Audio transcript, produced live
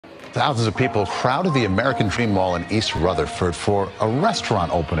Thousands of people crowded the American Dream Mall in East Rutherford for a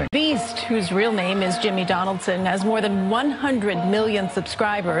restaurant opening. Beast, whose real name is Jimmy Donaldson, has more than 100 million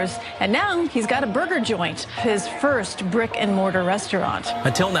subscribers, and now he's got a burger joint, his first brick-and-mortar restaurant.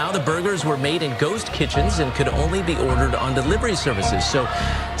 Until now, the burgers were made in ghost kitchens and could only be ordered on delivery services, so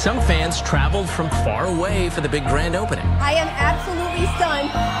some fans traveled from far away for the big grand opening. I am absolutely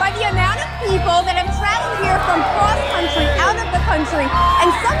stunned by the amount of people that have traveled here from cross-country, out of the country, and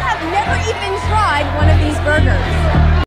some have never even tried one of these burgers.